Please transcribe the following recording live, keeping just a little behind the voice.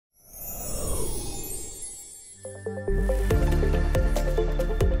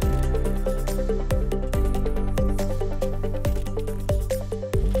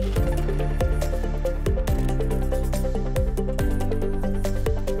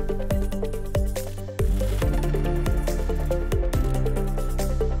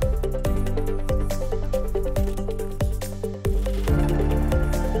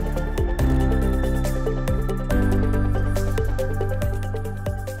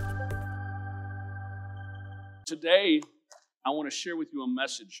Today, I want to share with you a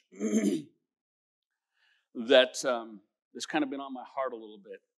message that has kind of been on my heart a little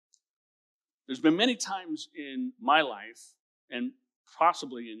bit. There's been many times in my life, and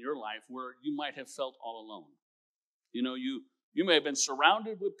possibly in your life, where you might have felt all alone. You know, you may have been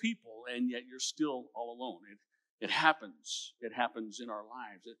surrounded with people, and yet you're still all alone. It happens. It happens in our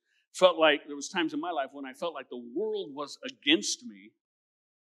lives. It felt like there was times in my life when I felt like the world was against me.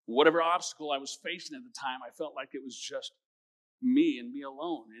 Whatever obstacle I was facing at the time, I felt like it was just me and me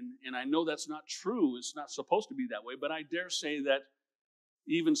alone. And I know that's not true. It's not supposed to be that way. But I dare say that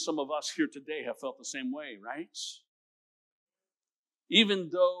even some of us here today have felt the same way, right? Even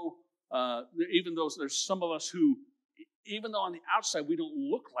though there's some of us who, even though on the outside we don't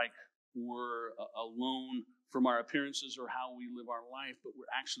look like we're alone from our appearances or how we live our life, but we're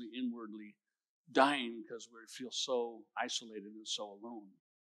actually inwardly dying because we feel so isolated and so alone.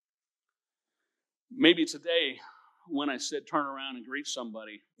 Maybe today, when I said turn around and greet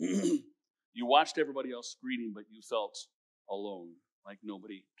somebody, you watched everybody else greeting, but you felt alone, like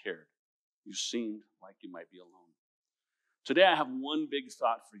nobody cared. You seemed like you might be alone. Today, I have one big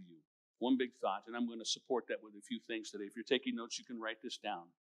thought for you, one big thought, and I'm going to support that with a few things today. If you're taking notes, you can write this down.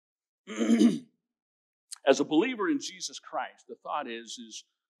 As a believer in Jesus Christ, the thought is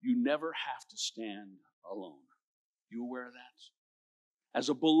you never have to stand alone. You aware of that? As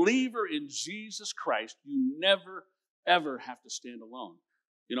a believer in Jesus Christ, you never, ever have to stand alone.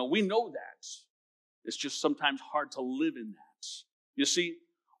 You know, we know that. It's just sometimes hard to live in that. You see,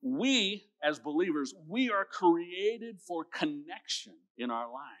 we, as believers, we are created for connection in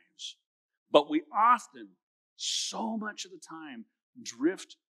our lives. But we often, so much of the time,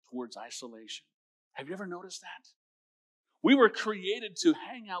 drift towards isolation. Have you ever noticed that? We were created to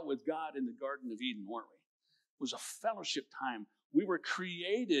hang out with God in the Garden of Eden, weren't we? It was a fellowship time. We were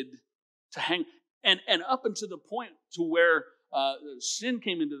created to hang, and up until the point to where sin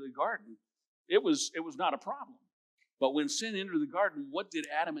came into the garden, it was not a problem. But when sin entered the garden, what did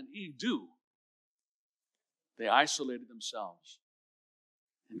Adam and Eve do? They isolated themselves.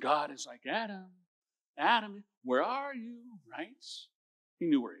 And God is like, Adam, where are you? Right? He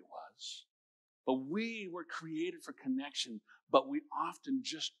knew where he was. But we were created for connection, but we often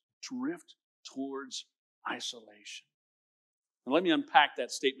just drift towards isolation. And let me unpack that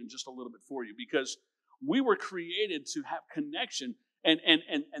statement just a little bit for you, because we were created to have connection, and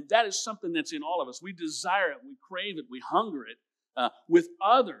that is something that's in all of us. We desire it, we crave it, we hunger it with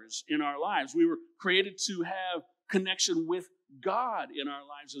others in our lives. We were created to have connection with God in our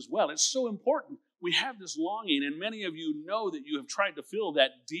lives as well. It's so important. We have this longing, and many of you know that you have tried to fill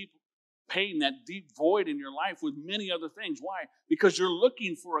that deep pain, that deep void in your life with many other things. Why? Because you're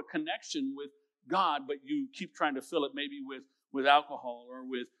looking for a connection with God, but you keep trying to fill it maybe with alcohol or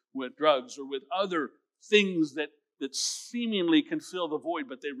with drugs or with other things that seemingly can fill the void,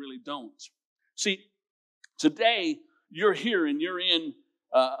 but they really don't. See, today you're here and you're in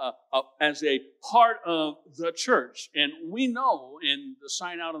as a part of the church. And we know, and the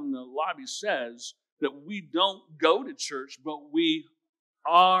sign out in the lobby says, that we don't go to church, but we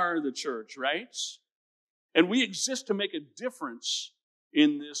are the church, right? And we exist to make a difference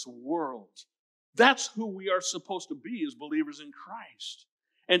in this world. That's who we are supposed to be as believers in Christ.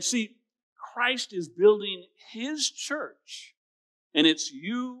 And see, Christ is building his church. And it's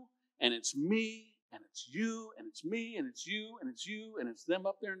you, and it's me, and it's you, and it's me, and it's you, and it's you, and it's them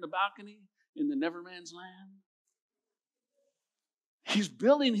up there in the balcony in the Neverman's land. He's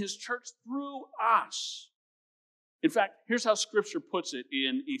building his church through us. In fact, here's how Scripture puts it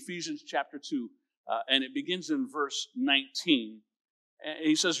in Ephesians chapter 2, and it begins in verse 19.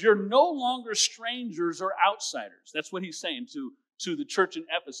 He says, you're no longer strangers or outsiders. That's what he's saying to the church in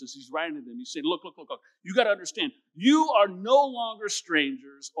Ephesus. He's writing to them. He's saying, look. You got to understand, you are no longer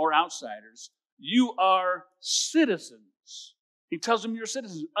strangers or outsiders. You are citizens. He tells them you're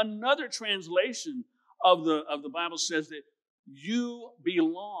citizens. Another translation of the Bible says that you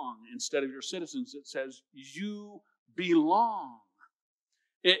belong. Instead of your citizens, it says you belong.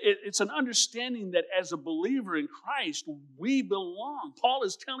 It's an understanding that as a believer in Christ, we belong. Paul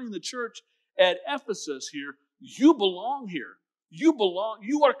is telling the church at Ephesus here, you belong here. You belong.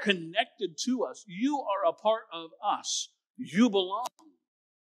 You are connected to us. You are a part of us. You belong.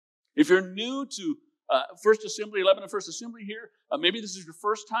 If you're new to First Assembly, 11 First Assembly here, maybe this is your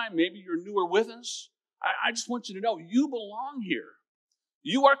first time, maybe you're newer with us, I just want you to know you belong here.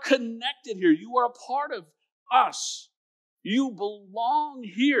 You are connected here. You are a part of us. You belong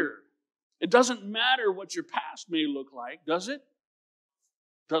here. It doesn't matter what your past may look like, does it?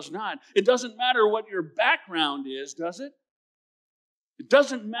 Does not. It doesn't matter what your background is, does it? It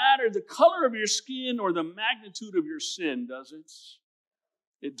doesn't matter the color of your skin or the magnitude of your sin, does it?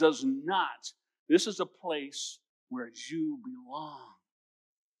 It does not. This is a place where you belong.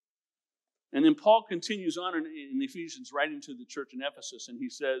 And then Paul continues on in Ephesians, writing to the church in Ephesus, and he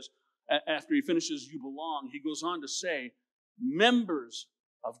says, after he finishes, you belong, he goes on to say, members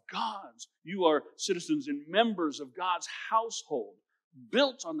of God's. You are citizens and members of God's household,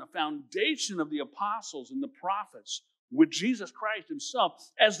 built on the foundation of the apostles and the prophets, with Jesus Christ himself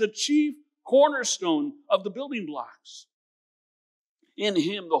as the chief cornerstone of the building blocks. In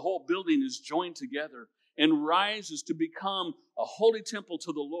him, the whole building is joined together and rises to become a holy temple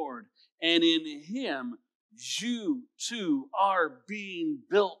to the Lord. And in him, you too are being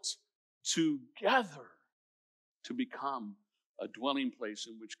built together to become a dwelling place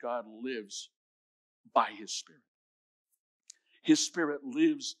in which God lives by his Spirit. His Spirit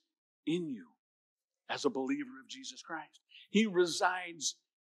lives in you as a believer of Jesus Christ. He resides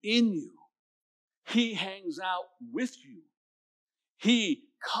in you. He hangs out with you. He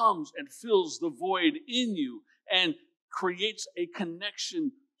comes and fills the void in you and creates a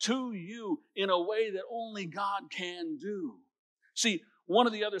connection to you in a way that only God can do. See, one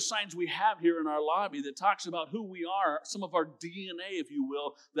of the other signs we have here in our lobby that talks about who we are, some of our DNA, if you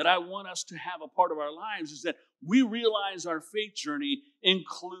will, that I want us to have a part of our lives, is that we realize our faith journey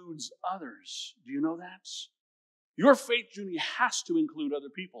includes others. Do you know that? Your faith journey has to include other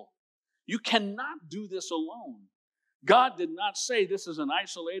people. You cannot do this alone. God did not say this is an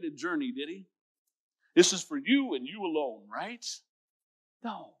isolated journey, did he? This is for you and you alone, right?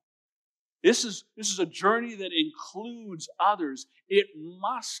 No. This is a journey that includes others. It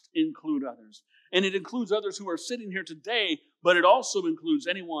must include others. And it includes others who are sitting here today, but it also includes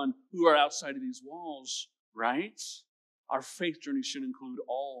anyone who are outside of these walls, right? Our faith journey should include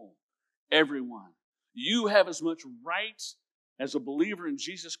everyone. You have as much right as a believer in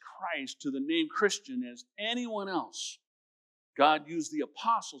Jesus Christ to the name Christian as anyone else. God used the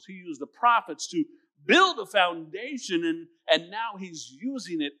apostles, he used the prophets to build a foundation, and now he's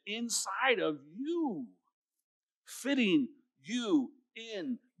using it inside of you, fitting you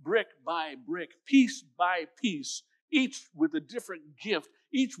in brick by brick, piece by piece, each with a different gift,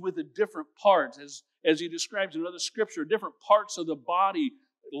 each with a different part, as he describes in another scripture, different parts of the body,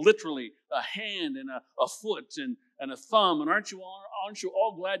 literally a hand and a foot and a thumb. And aren't you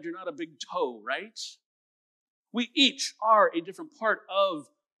all glad you're not a big toe, right? We each are a different part of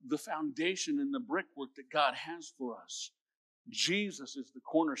the foundation and the brickwork that God has for us. Jesus is the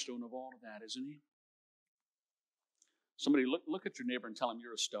cornerstone of all of that, isn't he? Somebody look at your neighbor and tell him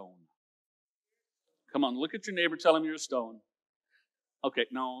you're a stone. Come on, look at your neighbor, tell him you're a stone. Okay,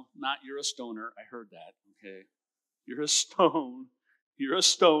 no, not you're a stoner. I heard that, okay. You're a stone. You're a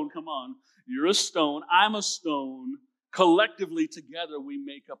stone, come on. You're a stone. I'm a stone. Collectively together we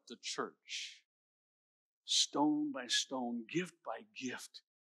make up the church. Stone by stone, gift by gift.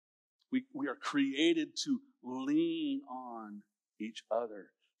 We are created to lean on each other,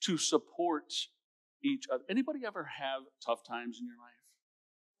 to support each other. Anybody ever have tough times in your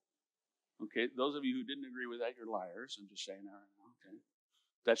life? Okay, those of you who didn't agree with that, you're liars. I'm just saying that right now. Okay,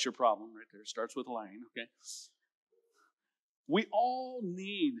 that's your problem right there. It starts with lying. Okay, we all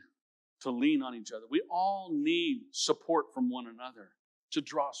need to lean on each other. We all need support from one another to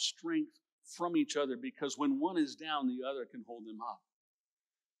draw strength from each other, because when one is down, the other can hold them up.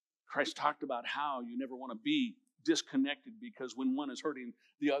 Christ talked about how you never want to be disconnected, because when one is hurting,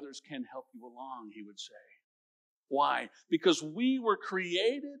 the others can help you along, he would say. Why? Because we were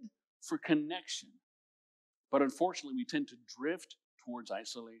created for connection. But unfortunately, we tend to drift towards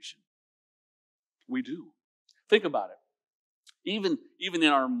isolation. We do. Think about it. Even in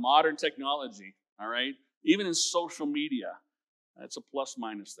our modern technology, all right? Even in social media, that's a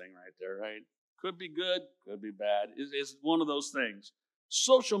plus-minus thing right there, right? Could be good, could be bad. It's one of those things.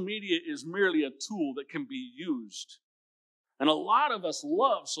 Social media is merely a tool that can be used. And a lot of us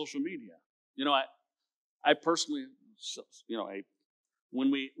love social media. You know, I personally, you know, when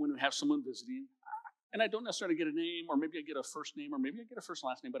we have someone visiting, and I don't necessarily get a name, or maybe I get a first name, or maybe I get a first and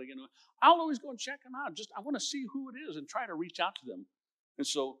last name, but again, I'll always go and check them out. I want to see who it is and try to reach out to them. And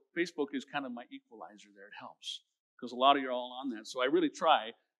so Facebook is kind of my equalizer there. It helps. because a lot of you are all on that. So I really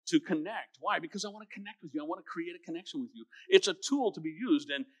try to connect. Why? Because I want to connect with you. I want to create a connection with you. It's a tool to be used.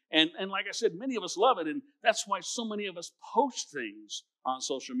 And like I said, many of us love it. And that's why so many of us post things on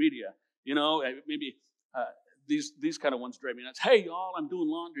social media. You know, maybe these kind of ones drive me nuts. Hey, y'all, I'm doing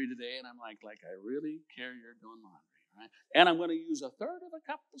laundry today. And I'm like, I really care you're doing laundry, right? And I'm going to use a third of a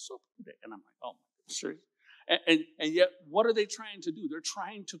cup of soap today. And I'm like, oh, my goodness, seriously? And yet, what are they trying to do? They're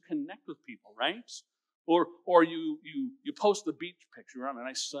trying to connect with people, right? Or you post the beach picture. We're on a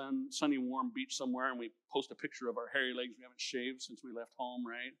nice sunny, warm beach somewhere, and we post a picture of our hairy legs we haven't shaved since we left home,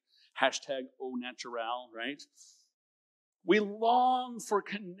 right? Hashtag au naturel, right? We long for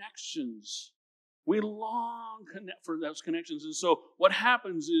connections. We long for those connections. And so what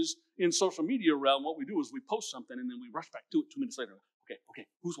happens is, in social media realm, what we do is we post something, and then we rush back to it 2 minutes later. Okay,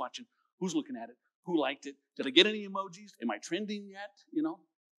 who's watching? Who's looking at it? Who liked it? Did I get any emojis? Am I trending yet? You know,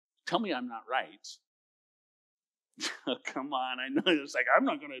 tell me I'm not right. Come on, I know it's like, I'm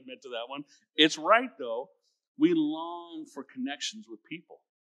not going to admit to that one. It's right, though. We long for connections with people.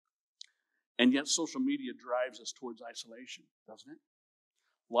 And yet social media drives us towards isolation, doesn't it?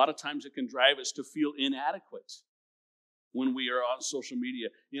 A lot of times it can drive us to feel inadequate when we are on social media.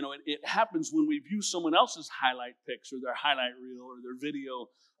 You know, it happens when we view someone else's highlight pics or their highlight reel or their video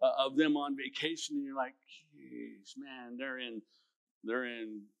of them on vacation, and you're like, geez, man, they're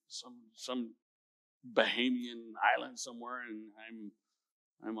in some Bahamian island somewhere, and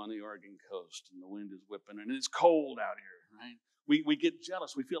I'm on the Oregon coast, and the wind is whipping, and it's cold out here, right? We get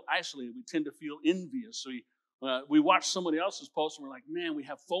jealous. We feel isolated. We tend to feel envious. So we watch somebody else's post, and we're like, man, we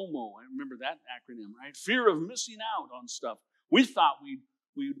have FOMO. I remember that acronym, right? Fear of missing out on stuff. We thought we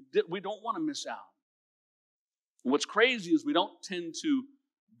don't want to miss out. And what's crazy is we don't tend to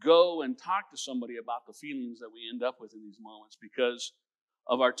go and talk to somebody about the feelings that we end up with in these moments because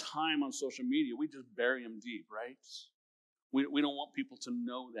of our time on social media. We just bury them deep, right? We don't want people to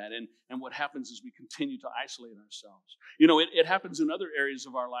know that. And what happens is we continue to isolate ourselves. You know, it happens in other areas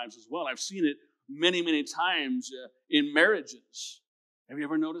of our lives as well. I've seen it many, many times in marriages. Have you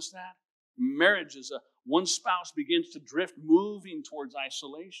ever noticed that? Marriages, one spouse begins to drift, moving towards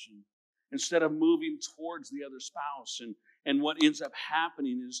isolation instead of moving towards the other spouse. And what ends up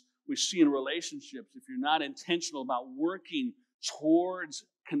happening is we see in relationships, if you're not intentional about working towards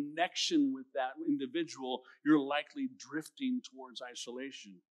connection with that individual, you're likely drifting towards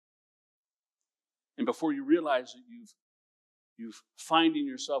isolation. And before you realize it, you've finding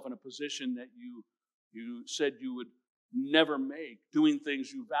yourself in a position that you said you would never make, doing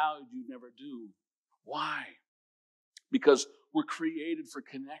things you valued you'd never do. Why? Because we're created for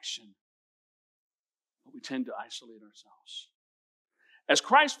connection, but we tend to isolate ourselves. As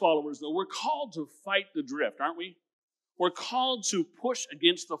Christ followers, though, we're called to fight the drift, aren't we? We're called to push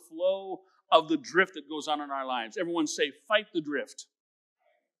against the flow of the drift that goes on in our lives. Everyone say, fight the drift.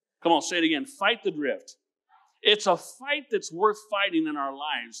 Come on, say it again. Fight the drift. It's a fight that's worth fighting in our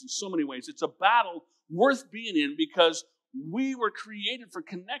lives in so many ways. It's a battle worth being in because we were created for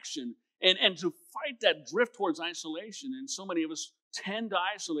connection and to fight that drift towards isolation. And so many of us tend to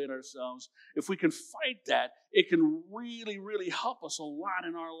isolate ourselves. If we can fight that, it can really, really help us a lot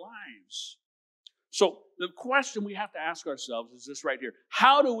in our lives. So the question we have to ask ourselves is this right here.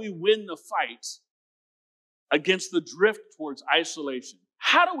 How do we win the fight against the drift towards isolation?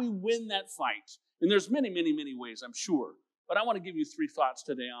 How do we win that fight? And there's many, many, many ways, I'm sure. But I want to give you 3 thoughts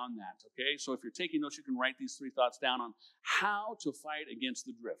today on that, okay? So if you're taking notes, you can write these 3 thoughts down on how to fight against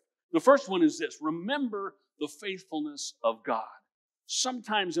the drift. The first one is this. Remember the faithfulness of God.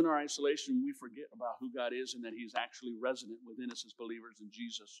 Sometimes in our isolation, we forget about who God is and that He's actually resident within us as believers in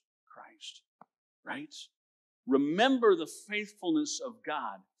Jesus Christ. Right? Remember the faithfulness of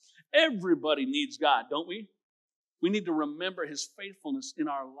God. Everybody needs God, don't we? We need to remember His faithfulness in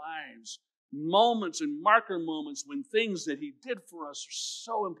our lives. Moments and marker moments when things that He did for us are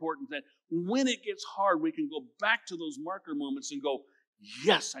so important that when it gets hard, we can go back to those marker moments and go,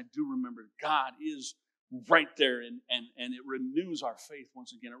 yes, I do remember God is right there, and it renews our faith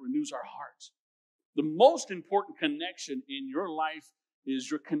once again. It renews our hearts. The most important connection in your life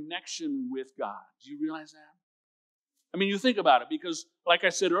is your connection with God. Do you realize that? I mean, you think about it because, like I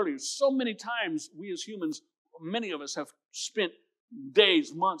said earlier, so many times we as humans, many of us have spent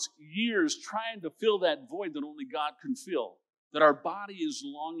days, months, years trying to fill that void that only God can fill, that our body is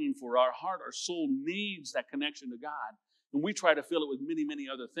longing for, our heart, our soul needs that connection to God, and we try to fill it with many, many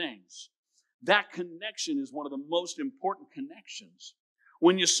other things. That connection is one of the most important connections.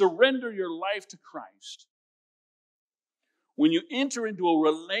 When you surrender your life to Christ, when you enter into a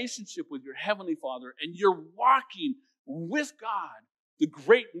relationship with your Heavenly Father and you're walking with God, the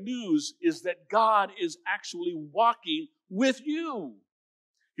great news is that God is actually walking with you.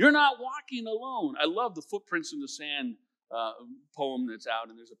 You're not walking alone. I love the Footprints in the Sand poem that's out,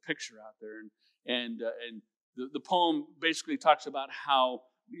 and there's a picture out there. And the poem basically talks about how,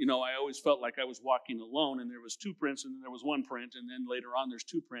 I always felt like I was walking alone, and there was two prints, and then there was one print, and then later on there's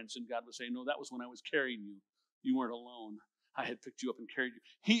two prints, and God was saying, no, that was when I was carrying you. You weren't alone. I had picked you up and carried you.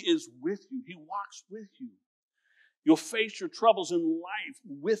 He is with you. He walks with you. You'll face your troubles in life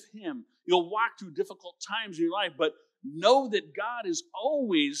with him. You'll walk through difficult times in your life, but know that God is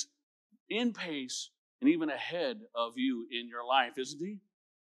always in pace and even ahead of you in your life, isn't he?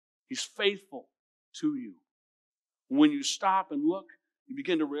 He's faithful to you. When you stop and look, you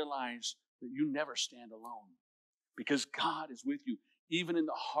begin to realize that you never stand alone because God is with you. Even in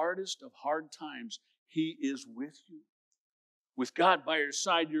the hardest of hard times, he is with you. With God by your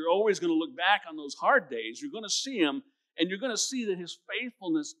side, you're always going to look back on those hard days. You're going to see him, and you're going to see that his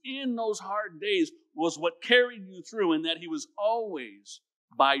faithfulness in those hard days was what carried you through, and that he was always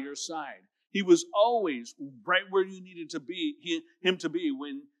by your side. He was always right where you needed to be, him to be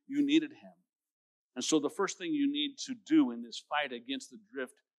when you needed him. And so the first thing you need to do in this fight against the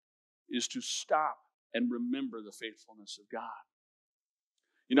drift is to stop and remember the faithfulness of God.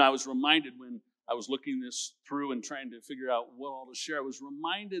 I was reminded when I was looking this through and trying to figure out what all to share, I was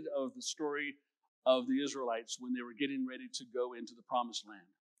reminded of the story of the Israelites when they were getting ready to go into the Promised Land.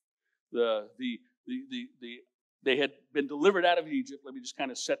 They had been delivered out of Egypt. Let me just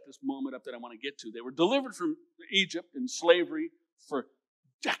kind of set this moment up that I want to get to. They were delivered from Egypt in slavery for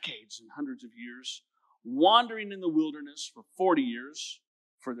decades and hundreds of years, wandering in the wilderness for 40 years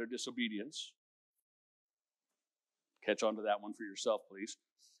for their disobedience. Catch on to that one for yourself, please.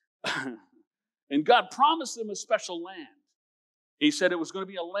 And God promised them a special land. He said it was going to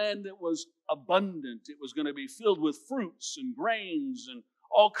be a land that was abundant. It was going to be filled with fruits and grains and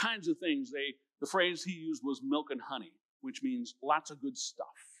all kinds of things. The phrase he used was milk and honey, which means lots of good stuff.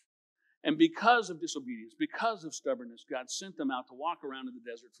 And because of disobedience, because of stubbornness, God sent them out to walk around in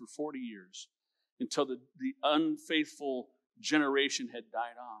the desert for 40 years until the unfaithful generation had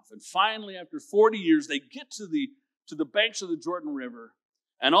died off. And finally, after 40 years, they get to the banks of the Jordan River,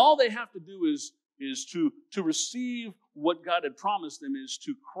 and all they have to do is to receive what God had promised them is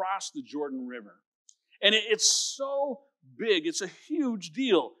to cross the Jordan River. And it's so big. It's a huge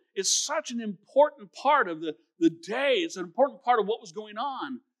deal. It's such an important part of the day. It's an important part of what was going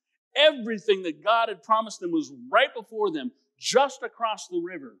on. Everything that God had promised them was right before them, just across the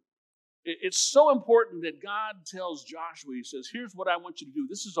river. It's so important that God tells Joshua, he says, here's what I want you to do.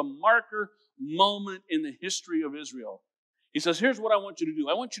 This is a marker moment in the history of Israel. He says, here's what I want you to do.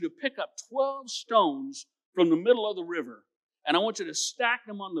 I want you to pick up 12 stones from the middle of the river, and I want you to stack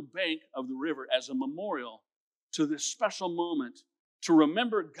them on the bank of the river as a memorial to this special moment to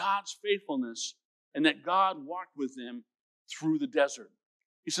remember God's faithfulness and that God walked with them through the desert.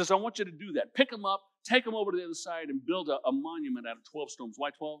 He says, I want you to do that. Pick them up, take them over to the other side, and build a monument out of 12 stones. Why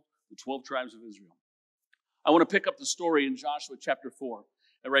 12? The 12 tribes of Israel. I want to pick up the story in Joshua chapter 4,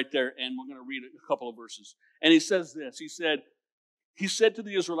 right there, and we're going to read a couple of verses. And he says this. He said to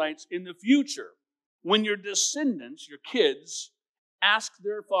the Israelites, in the future, when your descendants, your kids, ask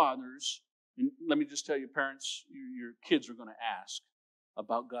their fathers, and let me just tell you, parents, your kids are going to ask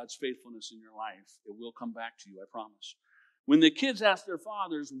about God's faithfulness in your life. It will come back to you, I promise. When the kids ask their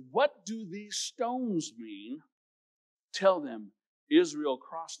fathers, what do these stones mean? Tell them, Israel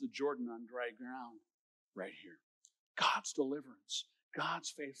crossed the Jordan on dry ground right here. God's deliverance, God's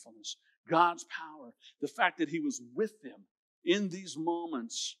faithfulness, God's power, the fact that he was with them in these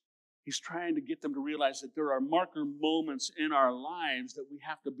moments. He's trying to get them to realize that there are marker moments in our lives that we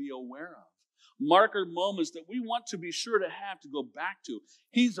have to be aware of. Marker moments that we want to be sure to have to go back to.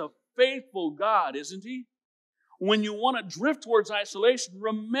 He's a faithful God, isn't he? When you want to drift towards isolation,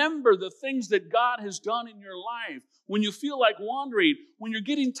 remember the things that God has done in your life. When you feel like wandering, when you're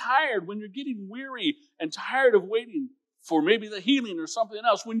getting tired, when you're getting weary and tired of waiting for maybe the healing or something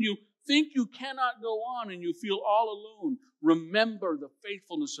else, when you think you cannot go on and you feel all alone, remember the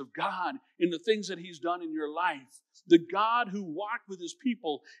faithfulness of God in the things that he's done in your life. The God who walked with his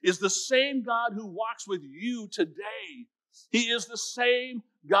people is the same God who walks with you today. He is the same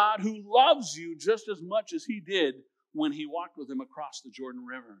God who loves you just as much as he did when he walked with him across the Jordan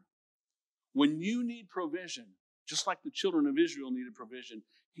River. When you need provision, just like the children of Israel needed provision,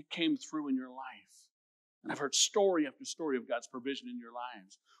 he came through in your life. And I've heard story after story of God's provision in your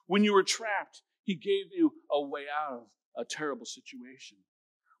lives. When you were trapped, he gave you a way out of a terrible situation.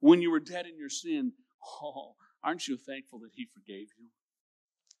 When you were dead in your sin, aren't you thankful that he forgave you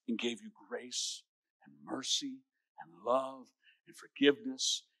and gave you grace and mercy and love and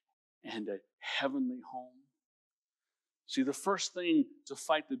forgiveness and a heavenly home. See, the first thing to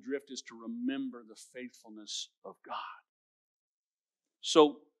fight the drift is to remember the faithfulness of God.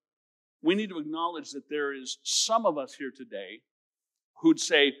 So we need to acknowledge that there is some of us here today who'd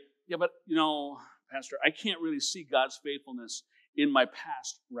say, yeah, but Pastor, I can't really see God's faithfulness in my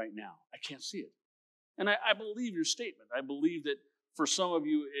past right now. I can't see it. And I believe your statement. I believe that for some of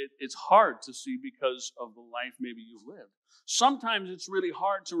you, it's hard to see because of the life maybe you've lived. Sometimes it's really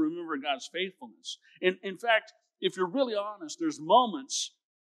hard to remember God's faithfulness. In fact, if you're really honest, there's moments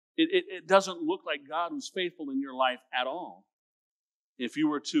it doesn't look like God was faithful in your life at all. If you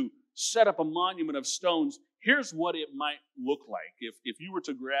were to set up a monument of stones, here's what it might look like. If you were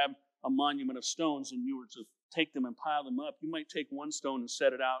to grab a monument of stones and you were to take them and pile them up, you might take one stone and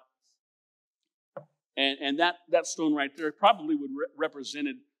set it out. And that stone right there probably would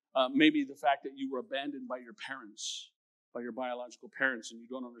represented maybe the fact that you were abandoned by your parents, by your biological parents, and you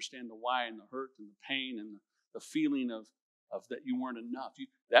don't understand the why and the hurt and the pain and the feeling of that you weren't enough.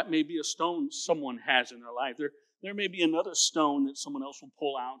 That may be a stone someone has in their life. There may be another stone that someone else will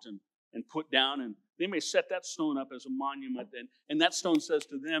pull out and put down, and they may set that stone up as a monument. And that stone says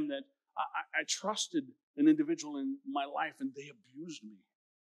to them that I trusted an individual in my life, and they abused me.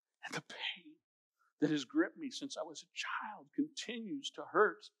 And the pain that has gripped me since I was a child continues to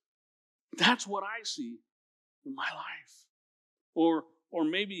hurt. That's what I see in my life. Or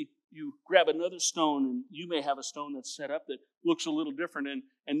maybe you grab another stone, and you may have a stone that's set up that looks a little different.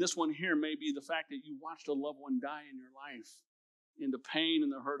 And this one here may be the fact that you watched a loved one die in your life. And the pain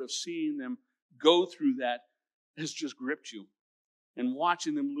and the hurt of seeing them go through that has just gripped you. And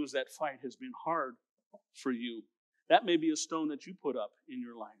watching them lose that fight has been hard for you. That may be a stone that you put up in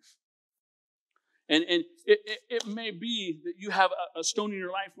your life. And it may be that you have a stone in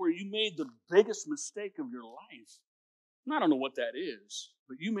your life where you made the biggest mistake of your life. And I don't know what that is,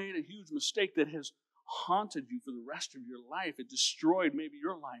 but you made a huge mistake that has haunted you for the rest of your life. It destroyed maybe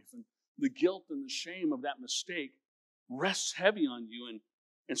your life, and the guilt and the shame of that mistake rests heavy on you.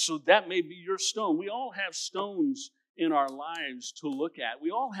 And so that may be your stone. We all have stones in our lives to look at. We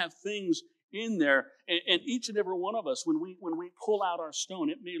all have things in there, and each and every one of us, when we pull out our stone,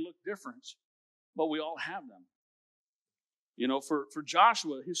 it may look different, but we all have them. For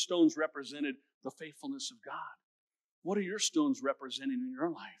Joshua, his stones represented the faithfulness of God. What are your stones representing in your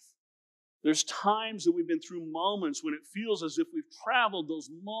life? There's times that we've been through moments when it feels as if we've traveled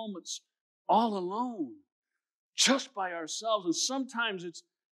those moments all alone, just by ourselves. And sometimes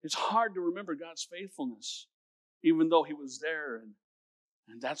it's hard to remember God's faithfulness, even though He was there.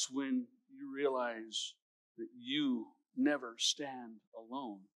 And that's when you realize that you never stand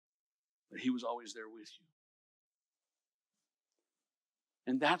alone, that He was always there with you.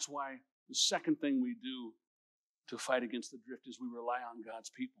 And that's why the second thing we do to fight against the drift is we rely on God's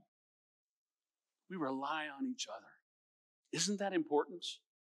people. We rely on each other. Isn't that important?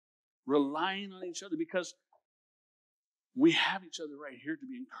 Relying on each other, because we have each other right here to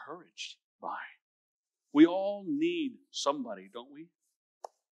be encouraged by. We all need somebody, don't we?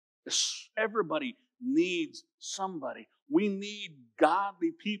 Everybody needs somebody. We need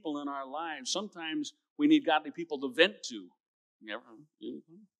godly people in our lives. Sometimes we need godly people to vent to.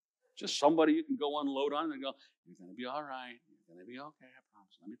 Just somebody you can go unload on and go, you're going to be all right. You're going to be okay, I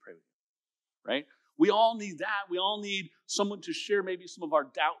promise. Let me pray with you. Right? We all need that. We all need someone to share maybe some of our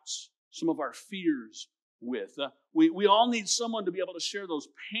doubts, some of our fears with. We all need someone to be able to share those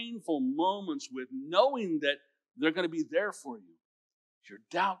painful moments with, knowing that they're going to be there for you. Your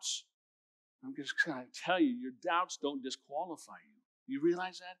doubts, I'm just going to tell you, your doubts don't disqualify you. You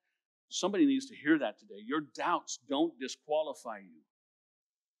realize that? Somebody needs to hear that today. Your doubts don't disqualify you.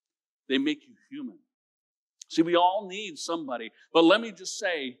 They make you human. See, we all need somebody. But let me just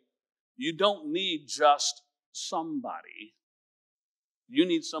say, you don't need just somebody. You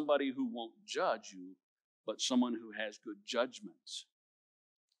need somebody who won't judge you, but someone who has good judgment.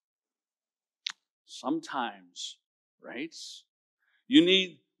 Sometimes, right? You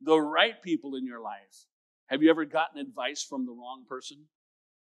need the right people in your life. Have you ever gotten advice from the wrong person?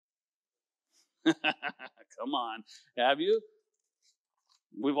 Come on. Have you?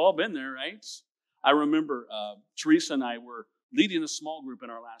 We've all been there, right? I remember Teresa and I were leading a small group in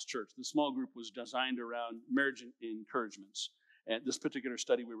our last church. The small group was designed around marriage encouragements. And this particular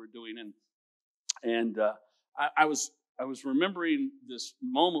study we were doing, and I was remembering this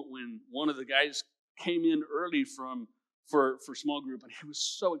moment when one of the guys came in early for small group, and he was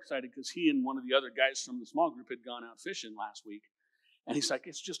so excited because he and one of the other guys from the small group had gone out fishing last week, and he's like,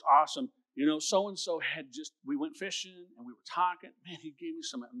 "It's just awesome, so-and-so we went fishing and we were talking. Man, he gave me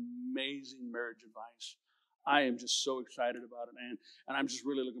some amazing marriage advice. I am just so excited about it, man. And I'm just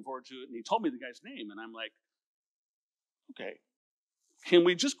really looking forward to it. And he told me the guy's name, and I'm like, okay, can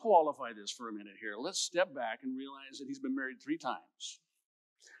we just qualify this for a minute here? Let's step back and realize that he's been married 3 times.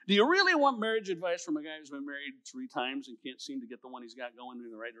 Do you really want marriage advice from a guy who's been married 3 times and can't seem to get the one he's got going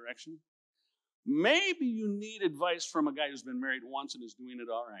in the right direction? Maybe you need advice from a guy who's been married once and is doing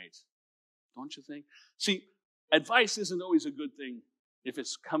it all right. Don't you think? See, advice isn't always a good thing if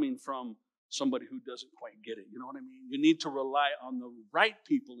it's coming from somebody who doesn't quite get it. You know what I mean? You need to rely on the right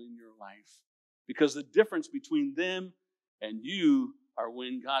people in your life, because the difference between them and you are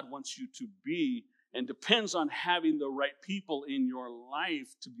when God wants you to be, and depends on having the right people in your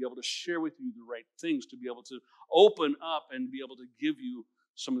life to be able to share with you the right things, to be able to open up and be able to give you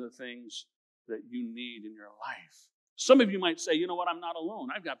some of the things that you need in your life. Some of you might say, you know what, I'm not alone.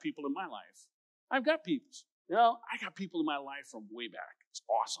 I've got people in my life. I've got people. You know, I got people in my life from way back. It's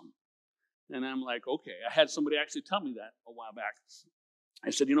awesome. And I'm like, okay. I had somebody actually tell me that a while back. I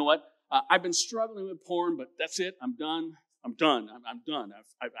said, you know what, I've been struggling with porn, but that's it. I'm done. I'm done.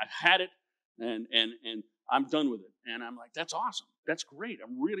 I've had it, and I'm done with it. And I'm like, that's awesome. That's great.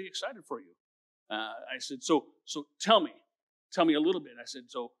 I'm really excited for you. I said, so tell me a little bit. I said,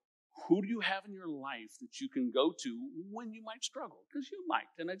 so who do you have in your life that you can go to when you might struggle? Because you might.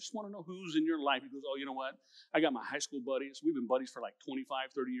 And I just want to know who's in your life. He goes, oh, you know what? I got my high school buddies. We've been buddies for like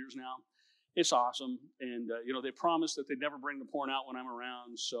 25, 30 years now. It's awesome. And, they promised that they'd never bring the porn out when I'm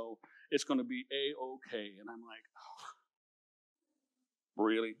around. So it's going to be A-okay. And I'm like, oh,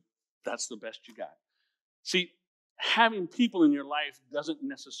 really? That's the best you got? See, having people in your life doesn't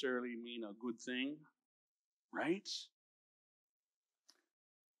necessarily mean a good thing, right?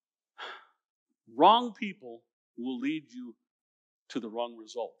 Wrong people will lead you to the wrong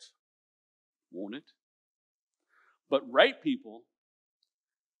result, won't it? But right people,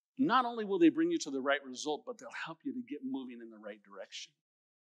 not only will they bring you to the right result, but they'll help you to get moving in the right direction.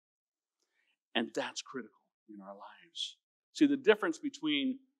 And that's critical in our lives. See, the difference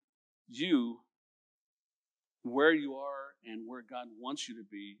between you, where you are, and where God wants you to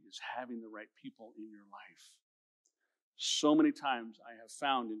be is having the right people in your life. So many times I have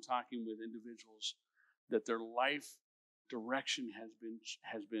found in talking with individuals that their life direction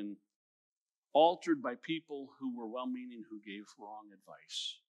has been altered by people who were well-meaning, who gave wrong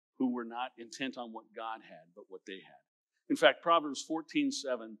advice, who were not intent on what God had, but what they had. In fact, Proverbs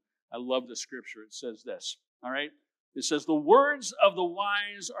 14:7, I love the scripture. It says this, all right? It says, the words of the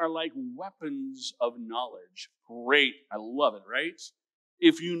wise are like weapons of knowledge. Great. I love it, right?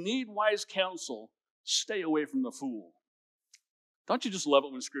 If you need wise counsel, stay away from the fool. Don't you just love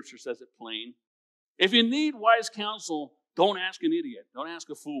it when Scripture says it plain? If you need wise counsel, don't ask an idiot. Don't ask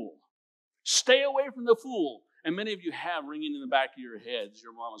a fool. Stay away from the fool. And many of you have ringing in the back of your heads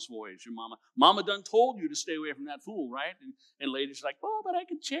your mama's voice. Your mama done told you to stay away from that fool, right? And ladies are like, oh, but I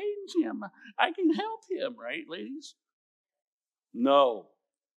can change him. I can help him, right, ladies? No.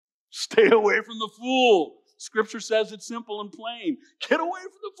 Stay away from the fool. Scripture says it's simple and plain. Get away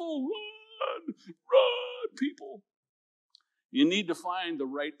from the fool. Run, people. You need to find the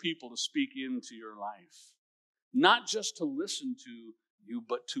right people to speak into your life. Not just to listen to you,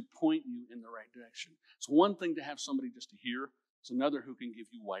 but to point you in the right direction. It's one thing to have somebody just to hear. It's another who can give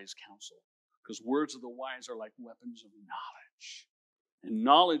you wise counsel. Because words of the wise are like weapons of knowledge. And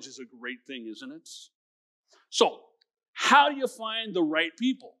knowledge is a great thing, isn't it? So, how do you find the right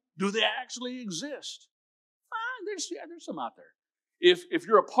people? Do they actually exist? There's some out there. If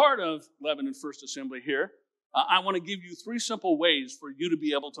you're a part of Lebanon First Assembly here, I want to give you 3 simple ways for you to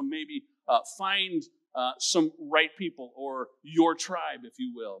be able to maybe find some right people, or your tribe, if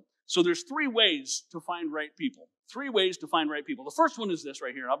you will. So there's 3 ways to find right people. 3 ways to find right people. The first one is this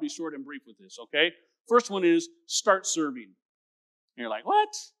right here. I'll be short and brief with this, okay? First one is start serving. And you're like,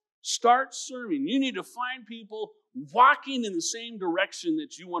 what? Start serving. You need to find people walking in the same direction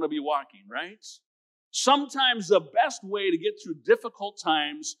that you want to be walking, right? Sometimes the best way to get through difficult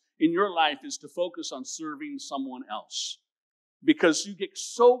times in your life is to focus on serving someone else. Because you get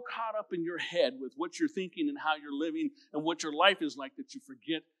so caught up in your head with what you're thinking and how you're living and what your life is like that you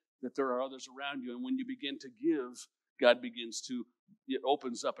forget that there are others around you. And when you begin to give, God it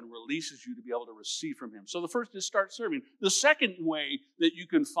opens up and releases you to be able to receive from Him. So the first is start serving. The second way that you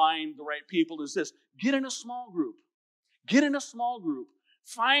can find the right people is this. Get in a small group. Get in a small group.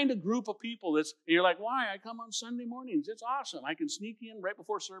 Find a group of people and you're like, why? I come on Sunday mornings. It's awesome. I can sneak in right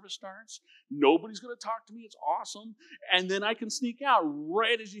before service starts. Nobody's going to talk to me. It's awesome. And then I can sneak out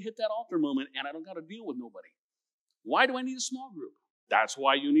right as you hit that altar moment, and I don't got to deal with nobody. Why do I need a small group? That's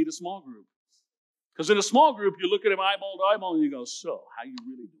why you need a small group. Because in a small group, you look at him eyeball to eyeball and you go, so, how you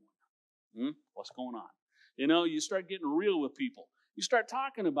really doing? What's going on? You start getting real with people. You start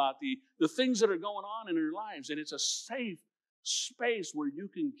talking about the things that are going on in their lives, and it's a safe space where you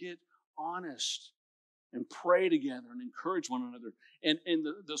can get honest and pray together and encourage one another. And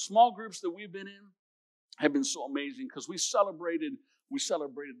the small groups that we've been in have been so amazing because we celebrated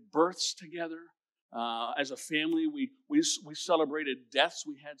births together. As a family, we celebrated deaths.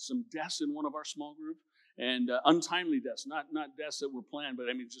 We had some deaths in one of our small groups, and untimely deaths, not deaths that were planned, but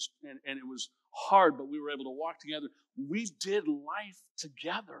just and it was hard, but we were able to walk together. We did life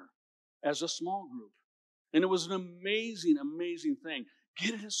together as a small group, and it was an amazing, amazing thing.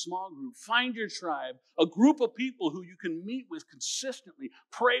 Get in a small group. Find your tribe, a group of people who you can meet with consistently,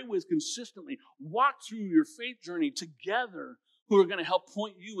 pray with consistently, walk through your faith journey together, who are going to help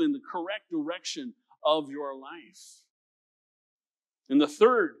point you in the correct direction of your life. And the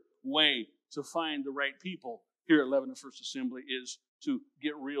third way to find the right people here at Lebanon First Assembly is to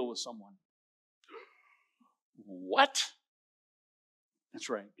get real with someone. What? That's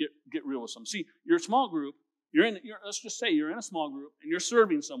right. Get real with someone. See, your small group, let's just say you're in a small group and you're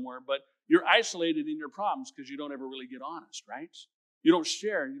serving somewhere, but you're isolated in your problems because you don't ever really get honest, right? You don't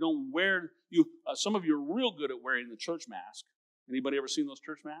share. You don't wear. Some of you are real good at wearing the church mask. Anybody ever seen those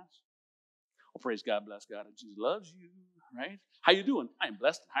church masks? Oh, praise God, bless God, and Jesus loves you, right? How you doing? I am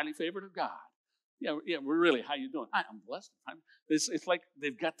blessed and highly favored of God. Yeah, we're really, how you doing? I am blessed. It's like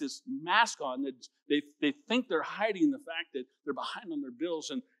they've got this mask on that they think they're hiding the fact that they're behind on their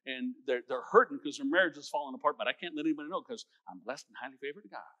bills and they're hurting because their marriage is falling apart, but I can't let anybody know because I'm blessed and highly favored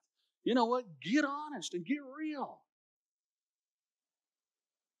of God. You know what? Get honest and get real.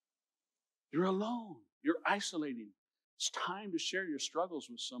 You're alone. You're isolating. It's time to share your struggles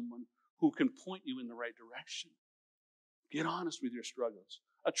with someone who can point you in the right direction. Get honest with your struggles.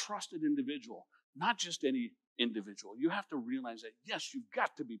 A trusted individual, not just any individual. You have to realize that, yes, you've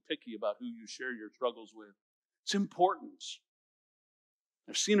got to be picky about who you share your struggles with. It's important.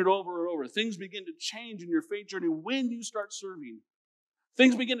 I've seen it over and over. Things begin to change in your faith journey when you start serving.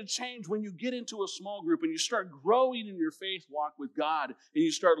 Things begin to change when you get into a small group and you start growing in your faith walk with God and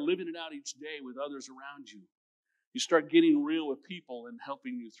you start living it out each day with others around you. You start getting real with people and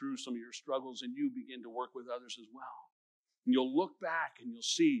helping you through some of your struggles, and you begin to work with others as well. And you'll look back and you'll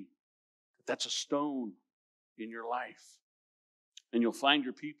see that that's a stone in your life. And you'll find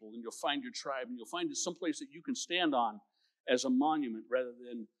your people, and you'll find your tribe, and you'll find it someplace that you can stand on as a monument rather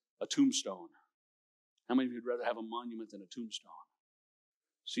than a tombstone. How many of you would rather have a monument than a tombstone?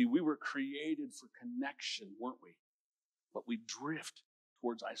 See, we were created for connection, weren't we? But we drift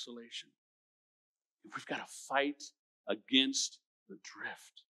towards isolation. We've got to fight against the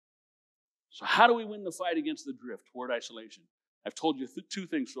drift. So how do we win the fight against the drift toward isolation? I've told you two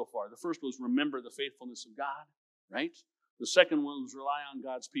things so far. The first was remember the faithfulness of God, right? The second one was rely on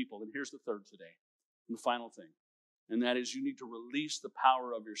God's people. And here's the third today, and the final thing. And that is you need to release the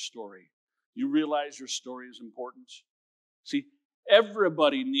power of your story. You realize your story is important? See,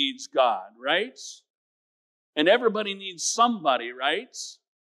 everybody needs God, right? And everybody needs somebody, right?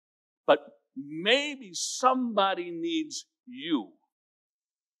 But maybe somebody needs you,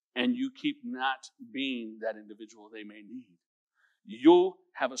 and you keep not being that individual they may need. You'll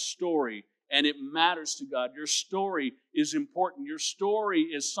have a story, and it matters to God. Your story is important. Your story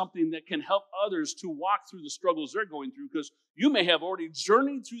is something that can help others to walk through the struggles they're going through, because you may have already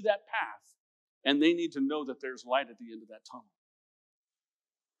journeyed through that path, and they need to know that there's light at the end of that tunnel.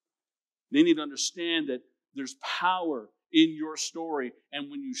 They need to understand that there's power in your story,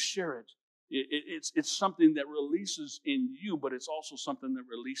 and when you share it, it's something that releases in you, but it's also something that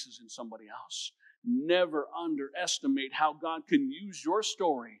releases in somebody else. Never underestimate how God can use your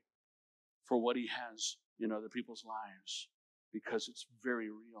story for what He has in other people's lives, because it's very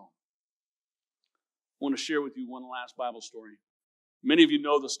real. I want to share with you one last Bible story. Many of you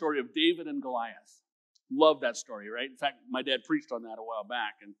know the story of David and Goliath. Love that story, right? In fact, my dad preached on that a while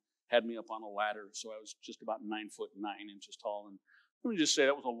back and had me up on a ladder, so I was just about 9'9" tall. And let me just say,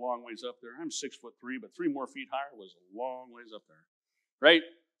 that was a long ways up there. I'm 6'3", but 3 more feet higher was a long ways up there, right?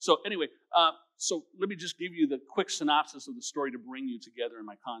 So anyway, so let me just give you the quick synopsis of the story to bring you together in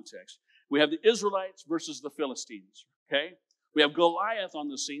my context. We have the Israelites versus the Philistines, okay? We have Goliath on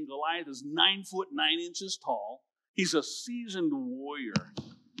the scene. Goliath is 9'9" tall. He's a seasoned warrior.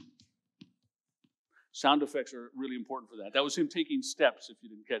 Sound effects are really important for that. That was him taking steps, if you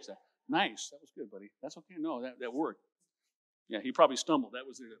didn't catch that. Nice. That was good, buddy. That's okay. No, that worked. Yeah, he probably stumbled. That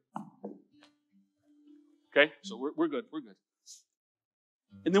was it. Okay, so we're good. We're good.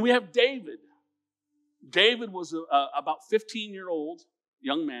 And then we have David. David was about 15-year-old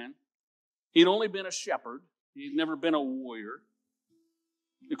young man. He'd only been a shepherd. He'd never been a warrior.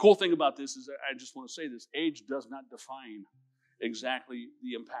 The cool thing about this is that I just want to say this. Age does not define exactly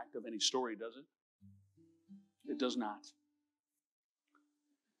the impact of any story, does it? It does not.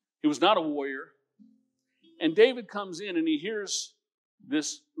 He was not a warrior. And David comes in and he hears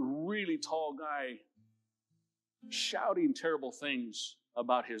this really tall guy shouting terrible things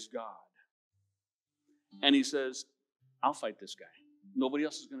about his God. And he says, I'll fight this guy. Nobody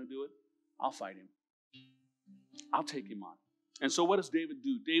else is going to do it. I'll fight him. I'll take him on. And so what does David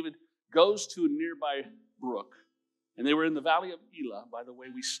do? David goes to a nearby brook. And they were in the valley of Elah. By the way,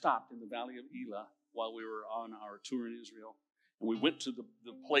 we stopped in the valley of Elah while we were on our tour in Israel. And we went to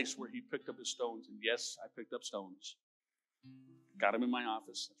the place where he picked up his stones. And yes, I picked up stones. Got them in my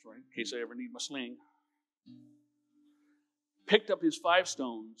office. That's right, in case I ever need my sling. Picked up his 5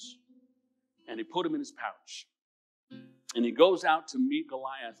 stones. And he put them in his pouch. And he goes out to meet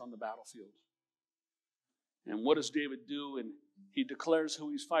Goliath on the battlefield. And what does David do? And he declares who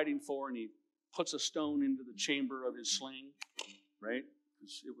he's fighting for, and he puts a stone into the chamber of his sling, right?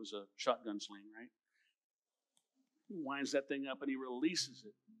 It was a shotgun sling, right? He winds that thing up and he releases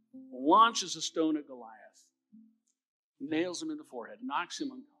it, launches a stone at Goliath, nails him in the forehead, knocks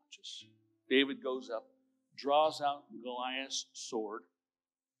him unconscious. David goes up, draws out Goliath's sword,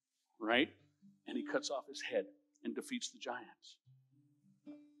 right? And he cuts off his head and defeats the giants.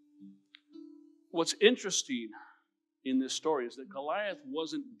 What's interesting in this story is that Goliath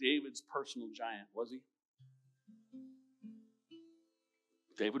wasn't David's personal giant, was he?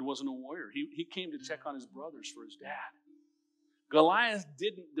 David wasn't a warrior. He came to check on his brothers for his dad. Goliath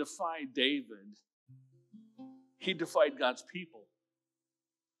didn't defy David. He defied God's people,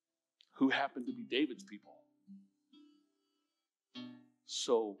 who happened to be David's people.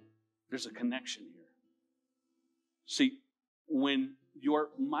 So there's a connection here. See, when you're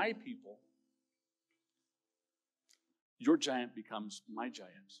my people, your giant becomes my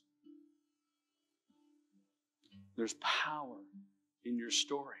giant. There's power in your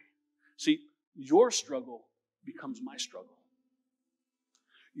story. See, your struggle becomes my struggle.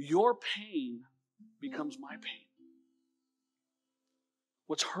 Your pain becomes my pain.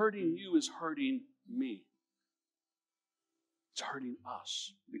 What's hurting you is hurting me. It's hurting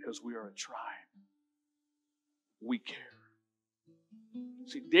us because we are a tribe. We care.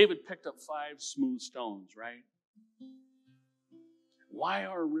 See, David picked up 5 smooth stones, right? Why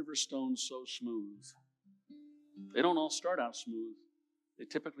are river stones so smooth? They don't all start out smooth. They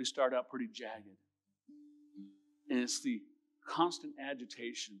typically start out pretty jagged. And it's the constant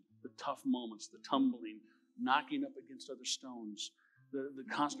agitation, the tough moments, the tumbling, knocking up against other stones, the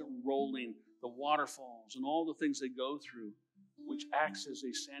constant rolling, the waterfalls, and all the things they go through, which acts as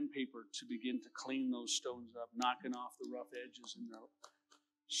a sandpaper to begin to clean those stones up, knocking off the rough edges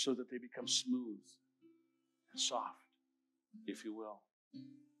so that they become smooth and soft, if you will.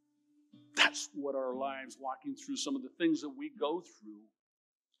 That's what our lives, walking through some of the things that we go through,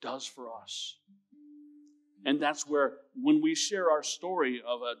 does for us. And that's where, when we share our story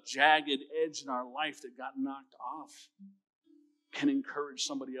of a jagged edge in our life that got knocked off, can encourage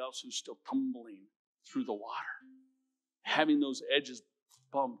somebody else who's still tumbling through the water. Having those edges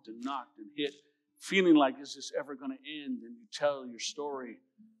bumped and knocked and hit, feeling like, is this ever going to end? And you tell your story,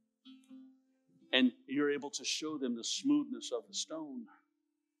 and you're able to show them the smoothness of the stone.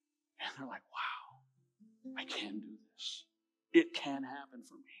 And they're like, wow, I can do this. It can happen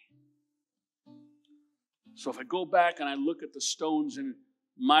for me. So if I go back and I look at the stones in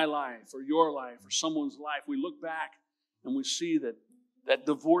my life or your life or someone's life, we look back and we see that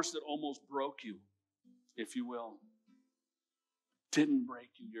divorce that almost broke you, if you will, didn't break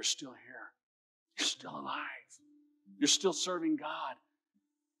you. You're still here. You're still alive. You're still serving God.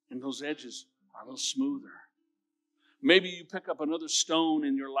 And those edges are a little smoother. Maybe you pick up another stone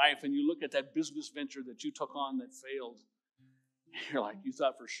in your life and you look at that business venture that you took on that failed. You're like, you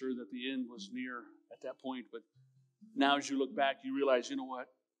thought for sure that the end was near at that point, but now as you look back, you realize, you know what?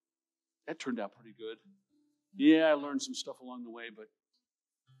 That turned out pretty good. Yeah, I learned some stuff along the way, but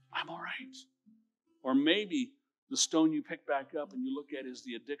I'm all right. Or maybe the stone you pick back up and you look at is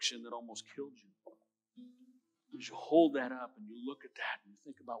the addiction that almost killed you. As you hold that up and you look at that and you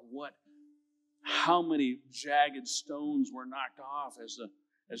think about how many jagged stones were knocked off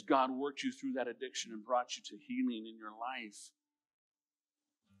as God worked you through that addiction and brought you to healing in your life.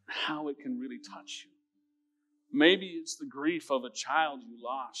 How it can really touch you. Maybe it's the grief of a child you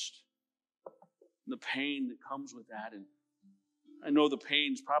lost. The pain that comes with that. And I know the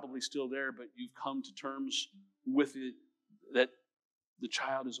pain's probably still there, but you've come to terms with it that the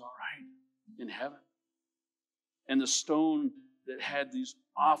child is all right in heaven. And the stone that had these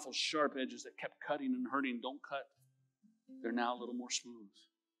awful sharp edges that kept cutting and hurting don't cut. They're now a little more smooth.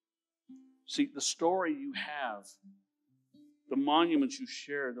 See, the story you have, the monuments you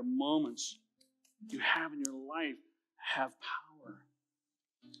share, the moments you have in your life have power.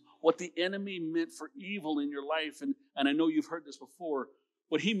 What the enemy meant for evil in your life, and I know you've heard this before,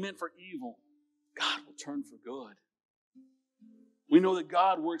 what he meant for evil, God will turn for good. We know that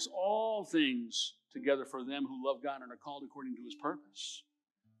God works all things together for them who love God and are called according to his purpose.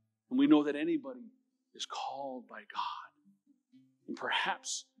 And we know that anybody is called by God. And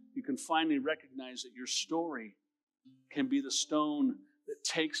perhaps you can finally recognize that your story can be the stone that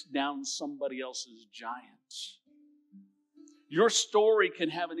takes down somebody else's giants. Your story can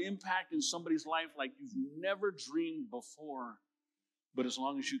have an impact in somebody's life like you've never dreamed before. But as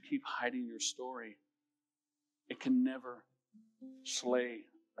long as you keep hiding your story, it can never slay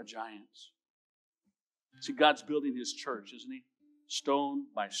a giant. See, God's building his church, isn't he? Stone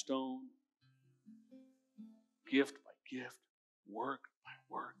by stone, gift by gift, work by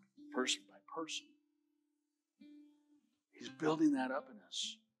work, person by person. He's building that up in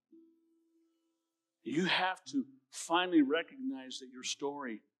us. You have to finally recognize that your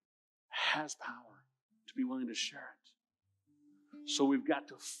story has power to be willing to share it. So we've got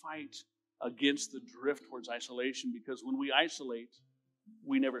to fight against the drift towards isolation, because when we isolate,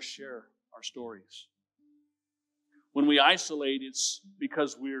 we never share our stories. When we isolate, it's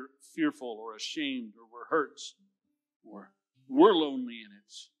because we're fearful or ashamed or we're hurt or we're lonely in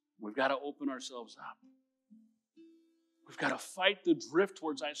it. We've got to open ourselves up. We've got to fight the drift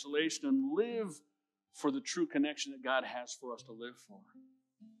towards isolation and live for the true connection that God has for us to live for.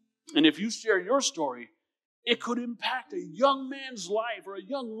 And if you share your story, it could impact a young man's life or a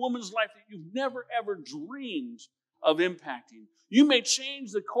young woman's life that you've never, ever dreamed of impacting. You may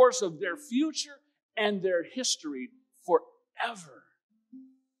change the course of their future and their history forever,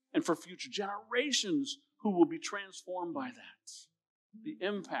 and for future generations who will be transformed by that. The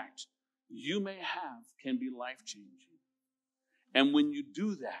impact you may have can be life-changing. And when you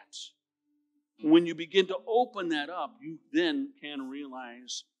do that, when you begin to open that up, you then can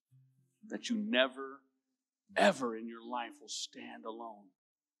realize that you never, ever in your life will stand alone,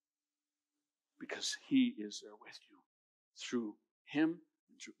 because he is there with you through him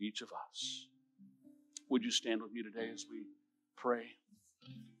and through each of us. Would you stand with me today as we pray?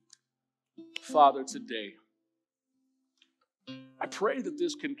 Father, today, I pray that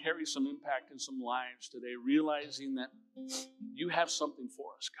this can carry some impact in some lives today, realizing that you have something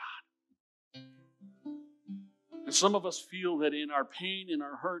for us, God. And some of us feel that in our pain, in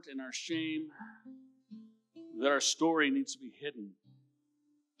our hurt, in our shame, that our story needs to be hidden.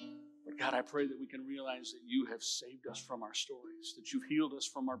 But God, I pray that we can realize that you have saved us from our stories, that you've healed us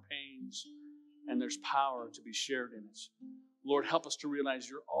from our pains, and there's power to be shared in it. Lord, help us to realize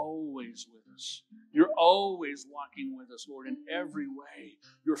you're always with us. You're always walking with us, Lord, in every way.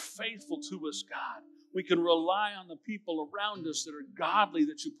 You're faithful to us, God. We can rely on the people around us that are godly,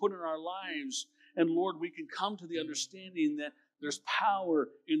 that you put in our lives. And Lord, we can come to the understanding that there's power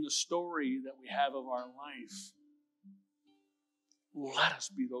in the story that we have of our life. Let us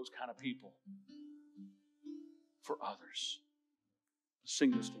be those kind of people for others.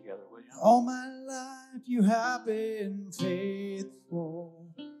 Sing this together, will you? All my life you have been faithful.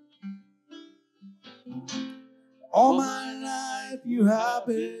 All my life you have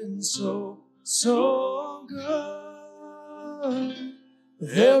been so good.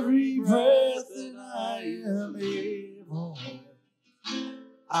 With every breath that I am able,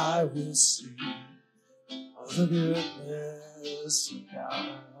 I will sing of the goodness of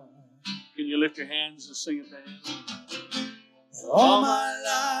God. Can you lift your hands and sing it to him? All my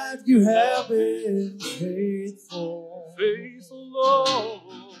life you have been faithful. Faithful,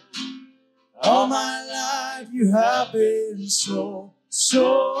 Lord. All my life you have been so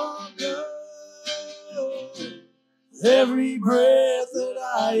good. With every breath that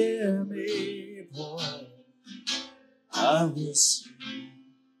I am able, I will sing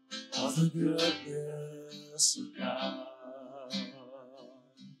of the goodness of God.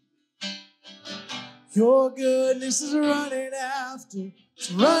 Your goodness is running after me.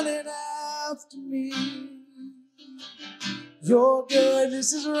 Your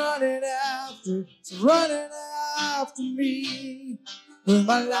goodness is running after me. With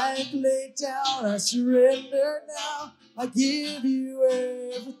my life laid down, I surrender now. I give you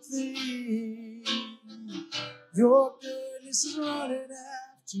everything. Your goodness is running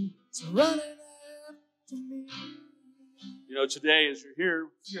after me. You know, today as you're here,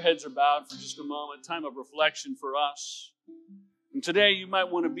 your heads are bowed for just a moment, time of reflection for us. And today you may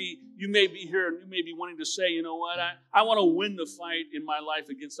be here and you may be wanting to say, you know what, I want to win the fight in my life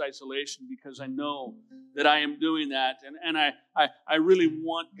against isolation because I know that I am doing that. And I really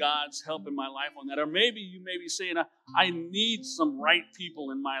want God's help in my life on that. Or maybe you may be saying, I need some right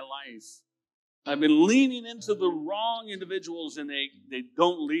people in my life. I've been leaning into the wrong individuals and they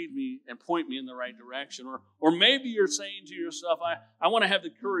don't lead me and point me in the right direction. Or maybe you're saying to yourself, I want to have the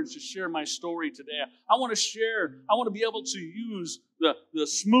courage to share my story today. I want to be able to use the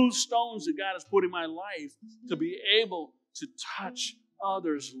smooth stones that God has put in my life to be able to touch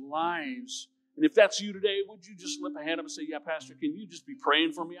others' lives. And if that's you today, would you just slip a hand up and say, yeah, Pastor, can you just be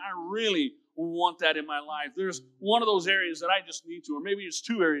praying for me? I really want that in my life. There's one of those areas that I just need to, or maybe it's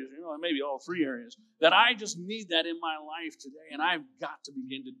two areas, maybe all three areas, that I just need that in my life today, and I've got to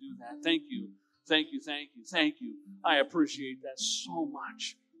begin to do that. Thank you, thank you, thank you, thank you. I appreciate that so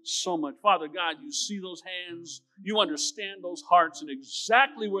much, so much. Father God, you see those hands, you understand those hearts and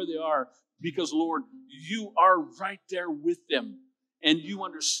exactly where they are, because, Lord, you are right there with them. And you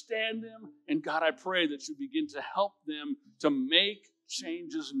understand them. And God, I pray that you begin to help them to make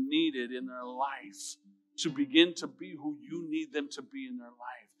changes needed in their life, to begin to be who you need them to be in their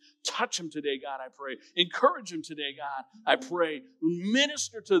life. Touch them today, God, I pray. Encourage them today, God, I pray.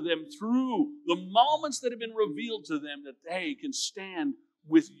 Minister to them through the moments that have been revealed to them, that they can stand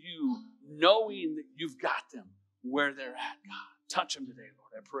with you, knowing that you've got them where they're at, God. Touch them today,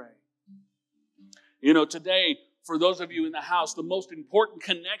 Lord, I pray. Today, for those of you in the house, the most important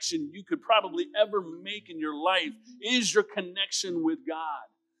connection you could probably ever make in your life is your connection with God.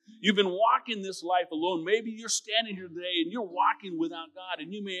 You've been walking this life alone. Maybe you're standing here today and you're walking without God,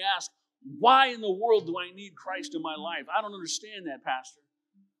 and you may ask, why in the world do I need Christ in my life? I don't understand that, Pastor.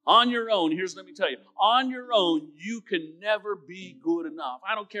 On your own, let me tell you, on your own, you can never be good enough.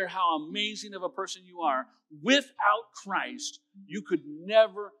 I don't care how amazing of a person you are. Without Christ, you could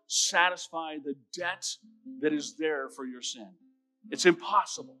never satisfy the debt that is there for your sin. It's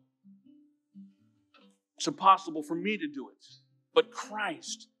impossible. It's impossible for me to do it. But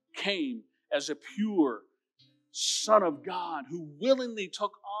Christ came as a pure Son of God who willingly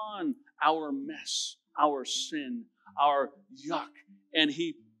took on our mess, our sin, our yuck, and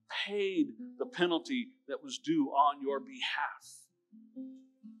he paid the penalty that was due on your behalf.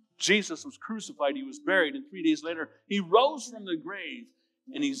 Jesus was crucified, he was buried, and 3 days later, he rose from the grave,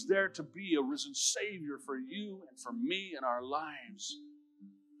 and he's there to be a risen Savior for you and for me in our lives.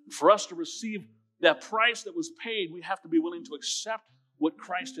 For us to receive that price that was paid, we have to be willing to accept what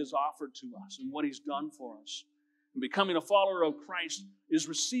Christ has offered to us and what he's done for us. And becoming a follower of Christ is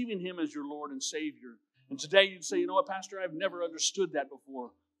receiving him as your Lord and Savior. And today you'd say, you know what, Pastor, I've never understood that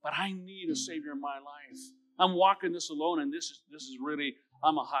before. But I need a Savior in my life. I'm walking this alone, and this is really,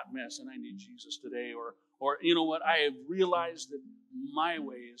 I'm a hot mess, and I need Jesus today. Or you know what, I have realized that my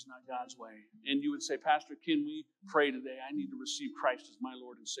way is not God's way. And you would say, Pastor, can we pray today? I need to receive Christ as my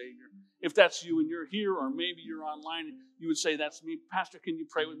Lord and Savior. If that's you and you're here, or maybe you're online, you would say, that's me. Pastor, can you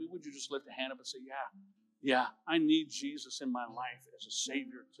pray with me? Would you just lift a hand up and say, yeah, I need Jesus in my life as a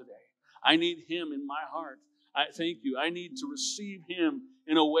Savior today. I need him in my heart. I thank you. I need to receive him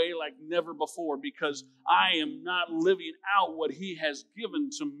in a way like never before, because I am not living out what he has given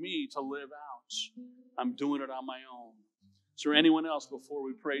to me to live out. I'm doing it on my own. Is there anyone else before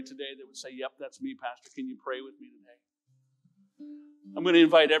we pray today that would say, yep, that's me, Pastor. Can you pray with me today? I'm going to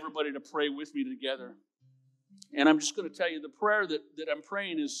invite everybody to pray with me together. And I'm just going to tell you the prayer that I'm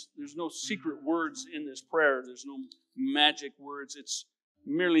praying is, there's no secret words in this prayer. There's no magic words. It's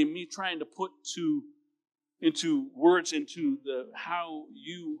merely me trying to put into words into how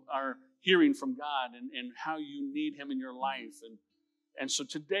you are hearing from God and how you need him in your life. And so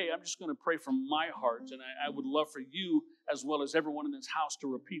today I'm just going to pray from my heart, and I would love for you as well as everyone in this house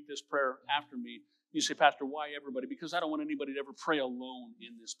to repeat this prayer after me. You say, Pastor, why everybody? Because I don't want anybody to ever pray alone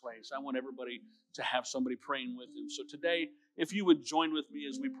in this place. I want everybody to have somebody praying with them. So today, if you would join with me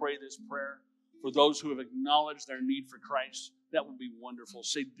as we pray this prayer for those who have acknowledged their need for Christ, that would be wonderful.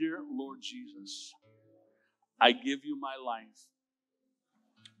 Say, dear Lord Jesus, I give you my life,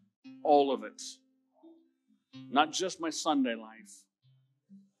 all of it, not just my Sunday life,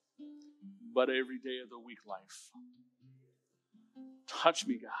 but every day of the week life. Touch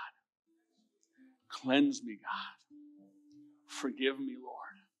me, God. Cleanse me, God. Forgive me, Lord.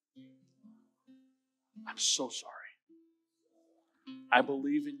 I'm so sorry. I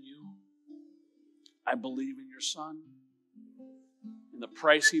believe in you. I believe in your Son and the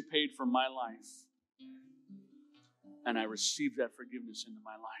price he paid for my life. And I receive that forgiveness into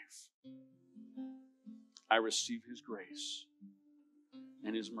my life. I receive his grace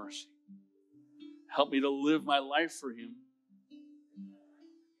and his mercy. Help me to live my life for him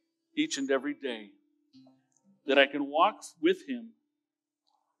each and every day, that I can walk with Him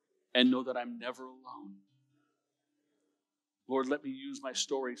and know that I'm never alone. Lord, let me use my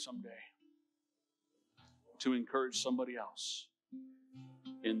story someday to encourage somebody else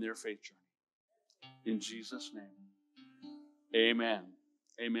in their faith journey. In Jesus' name, amen.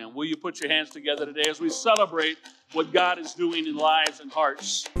 Amen. Will you put your hands together today as we celebrate what God is doing in lives and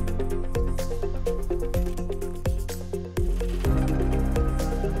hearts?